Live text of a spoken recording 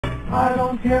I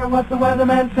don't care what the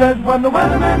weatherman says. When the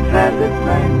weatherman says it's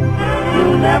rain,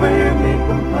 you'll never hear me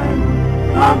complain.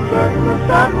 I'm certain the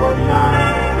sun will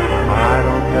shine. I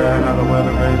don't care how the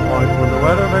weather vane points. When the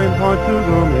weather vane points to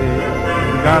me,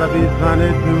 it's gotta be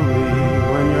sunny to me.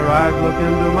 When your eyes look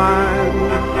into mine.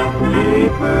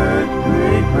 Jeepers,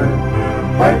 creepers,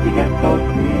 where'd you get those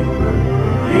creepers?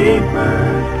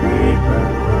 Jeepers,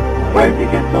 creepers, where'd you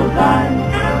get those eyes?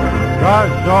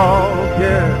 Gosh, y'all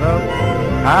get up,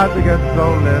 how'd you get so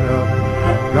lit up?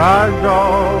 Gosh,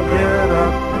 y'all get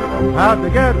up, how'd you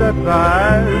get that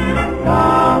size?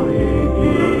 Golly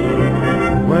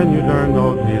gee, when you turn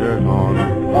those heaters on,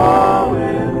 fall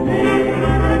with me.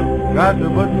 Got to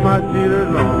put my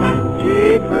cheaters on.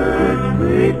 Jeepers,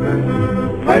 creepers,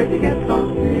 where'd you get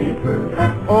those creepers?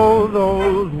 Oh,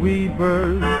 those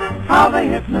weepers, how they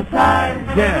hypnotize.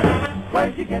 Yeah,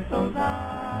 where'd you get those eyes?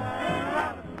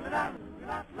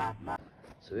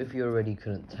 So if you already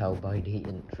couldn't tell by the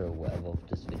intro or whatever of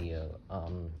this video,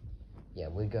 yeah,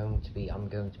 I'm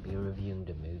going to be reviewing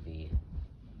the movie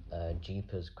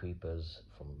Jeepers Creepers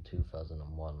from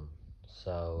 2001.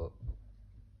 So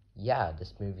yeah,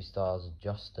 this movie stars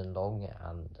Justin Long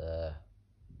and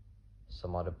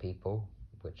some other people,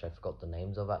 which I forgot the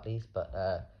names of at least, but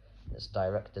it's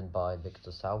directed by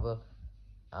Victor Salva.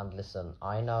 And listen,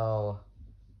 I know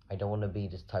I don't want to be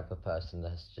this type of person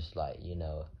that's just like, you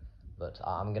know, but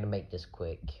I'm going to make this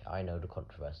quick. I know the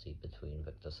controversy between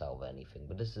Victor Salva and anything,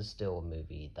 but this is still a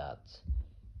movie that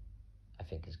I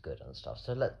think is good and stuff.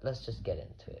 So let's just get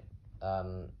into it.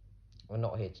 We're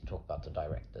not here to talk about the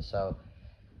director. So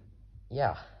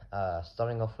yeah,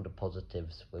 starting off with the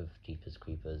positives with Jeepers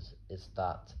Creepers is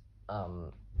that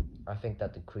I think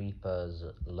that the creepers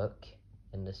look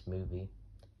in this movie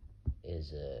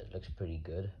is looks pretty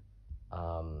good.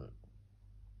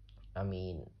 I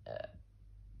mean,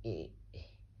 it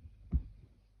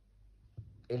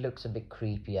looks a bit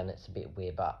creepy and it's a bit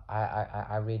weird, but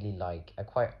I really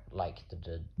quite like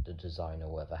the design or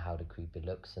whatever, how the creepy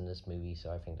looks in this movie,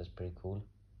 so I think that's pretty cool.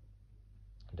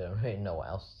 I don't really know what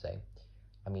else to say.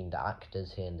 I mean, the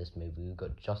actors here in this movie, we've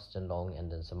got Justin Long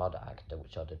and then some other actor,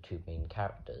 which are the two main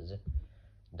characters.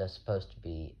 They're supposed to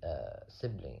be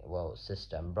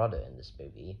sister and brother in this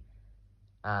movie,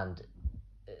 and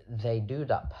they do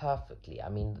that perfectly. I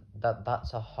mean,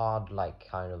 that's a hard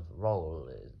kind of role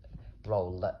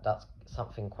that's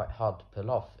something quite hard to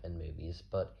pull off in movies,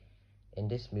 but in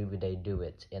this movie they do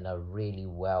it in a really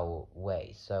well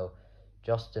way. So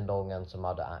Justin Long and some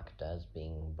other actors,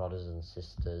 being brother and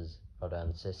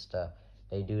sister,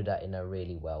 they do that in a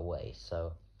really well way.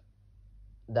 So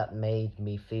that made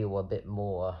me feel a bit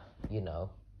more, you know,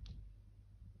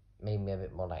 made me a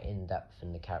bit more in depth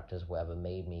in the characters, whatever,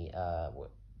 made me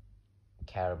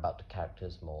care about the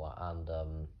characters more and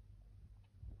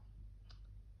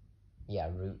yeah,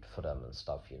 root for them and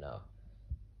stuff, you know.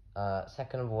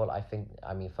 Third of all, I think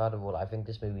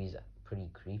this movie is pretty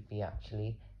creepy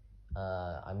actually.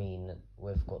 I mean,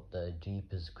 we've got the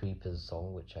Jeepers Creepers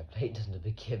song, which I played in the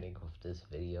beginning of this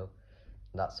video.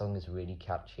 That song is really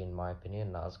catchy in my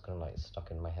opinion. That's kind of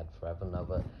stuck in my head forever now,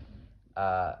 but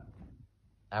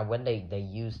and when they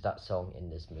use that song in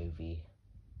this movie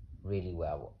really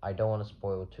well. I don't want to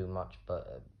spoil too much,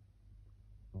 but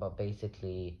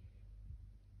basically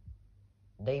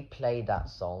they play that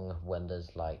song when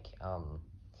there's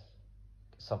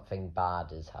something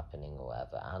bad is happening or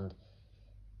whatever, and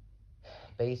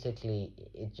basically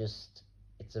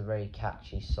it's a very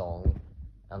catchy song,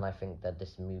 and I think that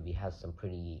this movie has some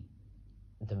pretty.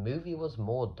 The movie was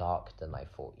more dark than I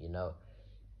thought, you know.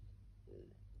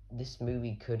 This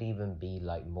movie could even be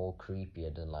more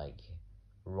creepier than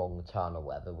Wrong Turn or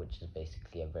whatever, which is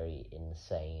basically a very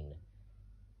insane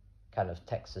kind of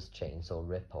Texas Chainsaw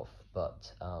ripoff,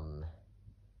 but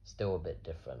still a bit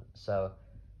different. So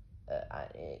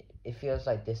it feels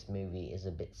like this movie is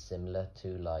a bit similar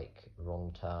to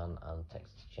Wrong Turn and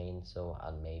Texas Chainsaw,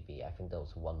 and maybe I think there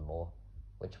was one more.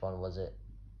 Which one was it?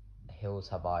 Hills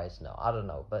Have Eyes? No, I don't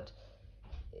know, but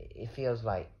it feels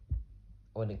like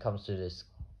when it comes to this.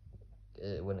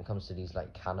 When it comes to these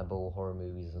cannibal horror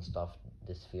movies and stuff,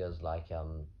 this feels like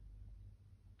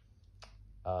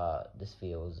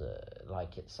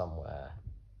it's somewhere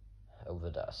over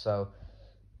there. So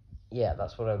yeah,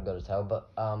 that's what I've got to tell.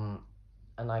 But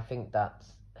and I think that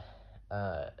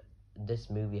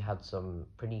this movie had some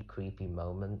pretty creepy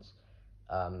moments,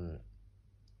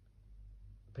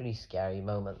 pretty scary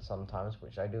moments sometimes,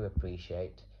 which I do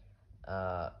appreciate,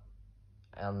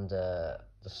 and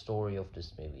the story of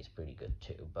this movie is pretty good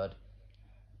too. But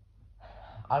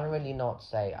I don't really know what to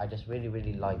say. I just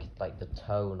really liked the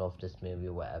tone of this movie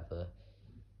or whatever.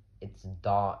 it's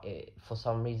dark. For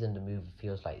some reason, the movie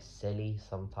feels like silly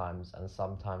sometimes, and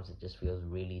sometimes it just feels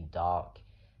really dark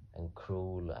and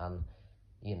cruel, and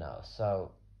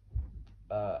so.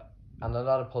 And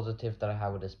another positive that I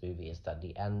have with this movie is that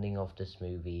the ending of this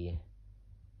movie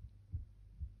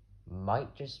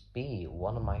might just be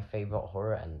one of my favorite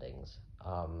horror endings.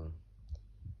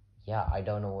 Yeah, I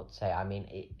don't know what to say.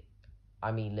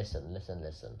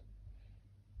 Listen.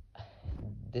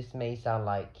 This may sound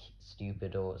like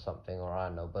stupid or something, or I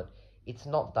don't know, but it's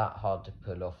not that hard to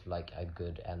pull off like a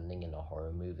good ending in a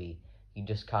horror movie. You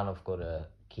just kind of gotta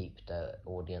keep the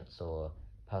audience or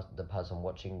the person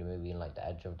watching the movie in like the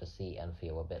edge of the seat and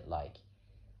feel a bit like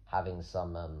having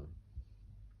some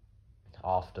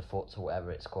afterthoughts or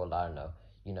whatever it's called. I don't know.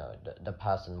 The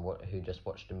person who just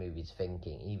watched the movie's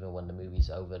thinking, even when the movie's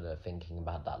over, they're thinking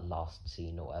about that last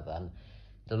scene or whatever. And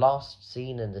the last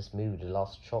scene in this movie, the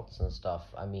last shots and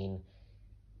stuff,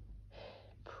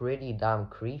 pretty damn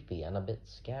creepy and a bit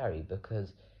scary,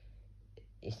 because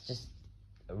it's just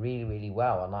really, really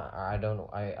well. And I don't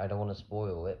want to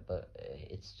spoil it, but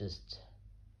it's just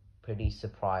pretty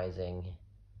surprising,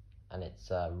 and it's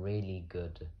a really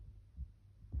good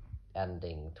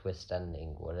twist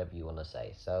ending, whatever you want to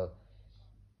say. So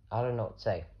I don't know what to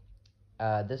say.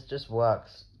 This just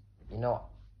works.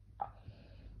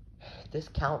 This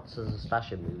counts as a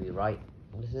slasher movie, right?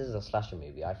 This is a slasher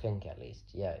movie, I think, at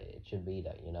least. Yeah, it should be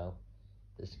that.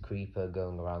 This creeper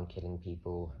going around killing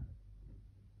people.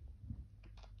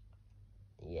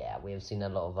 Yeah, we have seen a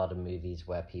lot of other movies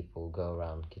where people go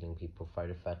around killing people.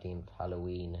 Friday the 13th,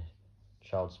 Halloween,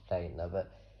 Child's Play. No,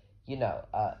 but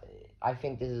I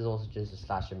think this is also just a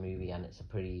slasher movie, and it's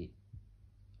pretty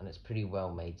well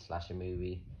made slasher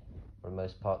movie for the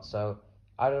most part. So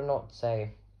I don't know what to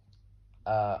say.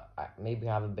 Maybe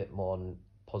I have a bit more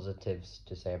positives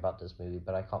to say about this movie,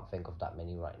 but I can't think of that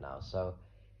many right now. So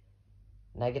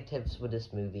negatives with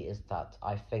this movie is that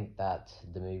I think that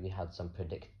the movie had some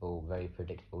very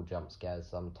predictable jump scares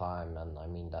sometime, and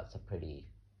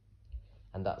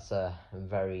that's a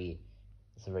very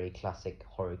classic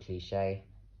horror cliche.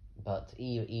 But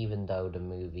even though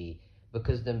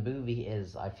because the movie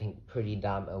is, I think, pretty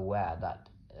damn aware that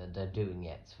they're doing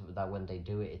it, that when they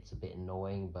do it, it's a bit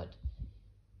annoying, but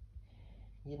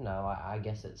I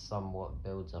guess it somewhat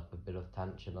builds up a bit of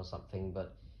tension or something,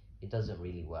 but it doesn't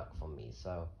really work for me.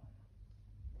 So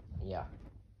yeah.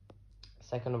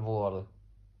 Second of all,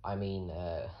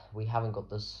 we haven't got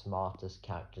the smartest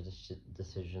character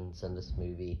decisions in this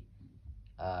movie.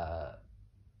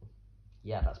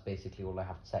 Yeah, that's basically all I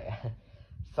have to say.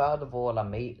 Third of all,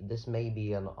 this may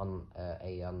be an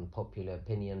unpopular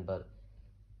opinion, but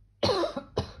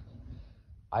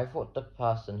I thought the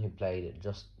person who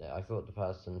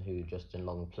Justin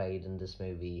Long played in this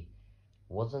movie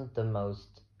wasn't the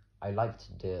most. I liked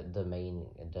the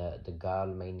girl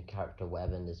main character,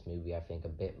 whatever, in this movie, I think, a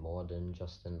bit more than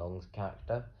Justin Long's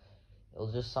character. It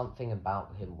was just something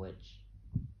about him which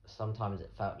sometimes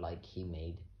it felt like he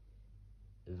made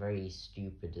very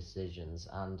stupid decisions,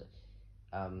 and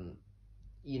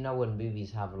when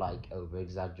movies have like over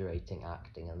exaggerating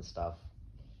acting and stuff,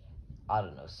 I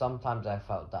don't know, sometimes I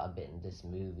felt that a bit in this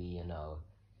movie.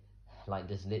 Like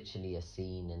there's literally a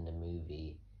scene in the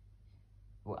movie.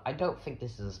 Well, I don't think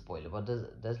this is a spoiler, but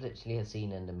there's literally a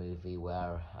scene in the movie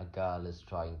where a girl is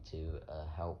trying to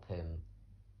help him,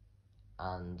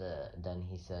 and then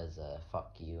he says,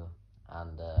 fuck you,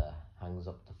 and hangs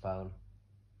up the phone.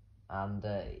 And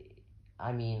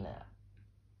I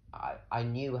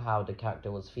knew how the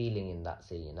character was feeling in that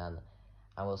scene, and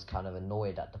I was kind of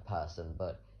annoyed at the person,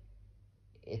 but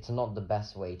it's not the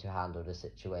best way to handle the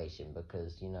situation,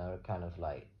 because it kind of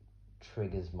like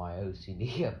triggers my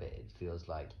OCD a bit, it feels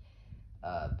like,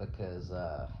 because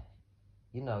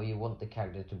you want the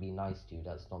character to be nice to you.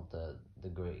 That's not the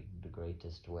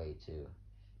greatest way to,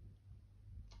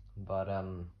 but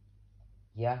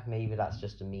yeah, maybe that's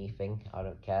just a me thing, I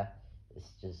don't care.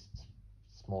 It's just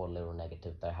small little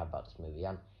negative that I have about this movie.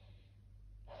 And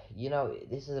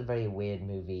this is a very weird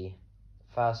movie.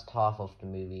 First half of the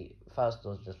movie, first I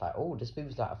was just like, oh, this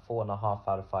movie's like a 4.5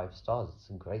 out of 5 stars. It's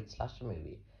a great slasher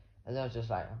movie. And then I was just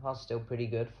like, oh, still pretty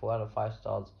good, 4 out of 5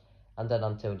 stars. And then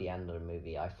until the end of the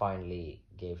movie, I finally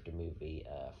gave the movie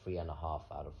 3.5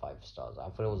 out of 5 stars. I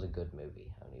thought it was a good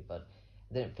movie only, but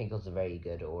I didn't think it was very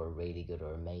good or really good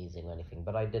or amazing or anything.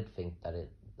 But I did think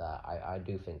I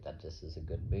do think that this is a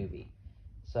good movie.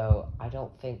 So I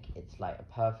don't think it's like a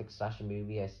perfect slasher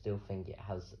movie. I still think it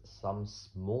has some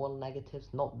small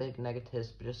negatives, not big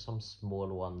negatives, but just some small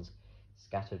ones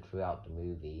scattered throughout the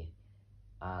movie,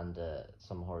 and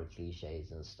some horror cliches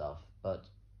and stuff. But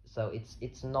so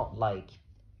it's not like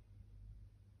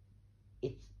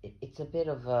it's a bit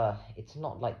of a, it's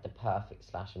not like the perfect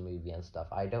slasher movie and stuff.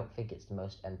 I don't think it's the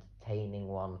most entertaining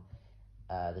one.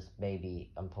 This may be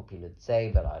unpopular to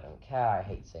say, but I don't care. I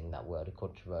hate saying that word,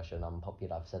 controversial and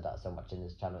unpopular. I've said that so much in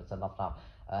this channel, it's enough now.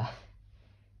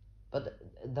 But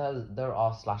there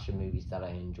are slasher movies that I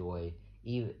enjoy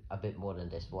even a bit more than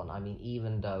this one. I mean,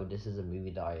 even though this is a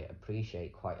movie that I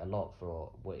appreciate quite a lot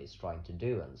for what it's trying to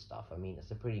do and stuff. I mean,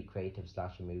 it's a pretty creative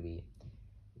slasher movie.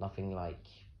 Nothing like,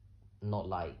 not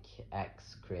like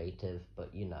X creative,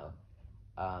 but you know,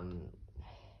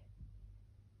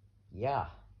 yeah.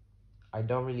 I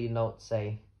don't really know what to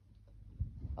say.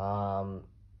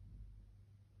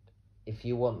 If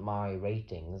you want my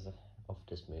ratings of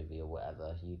this movie or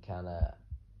whatever, you can,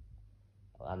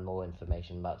 and more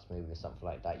information about this movie or something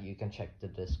like that, you can check the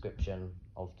description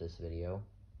of this video.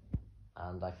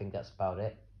 And I think that's about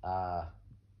it. I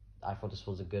thought this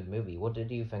was a good movie. What did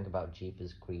you think about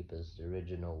Jeepers Creepers, the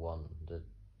original one, the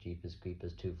Jeepers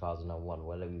Creepers 2001,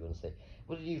 whatever you want to say?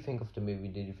 What did you think of the movie?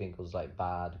 Did you think it was like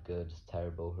bad, good,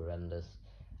 terrible, horrendous?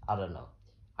 I don't know.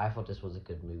 I thought this was a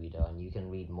good movie though, and you can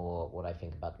read more what I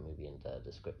think about the movie in the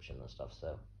description and stuff.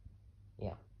 So,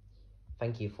 yeah.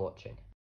 Thank you for watching.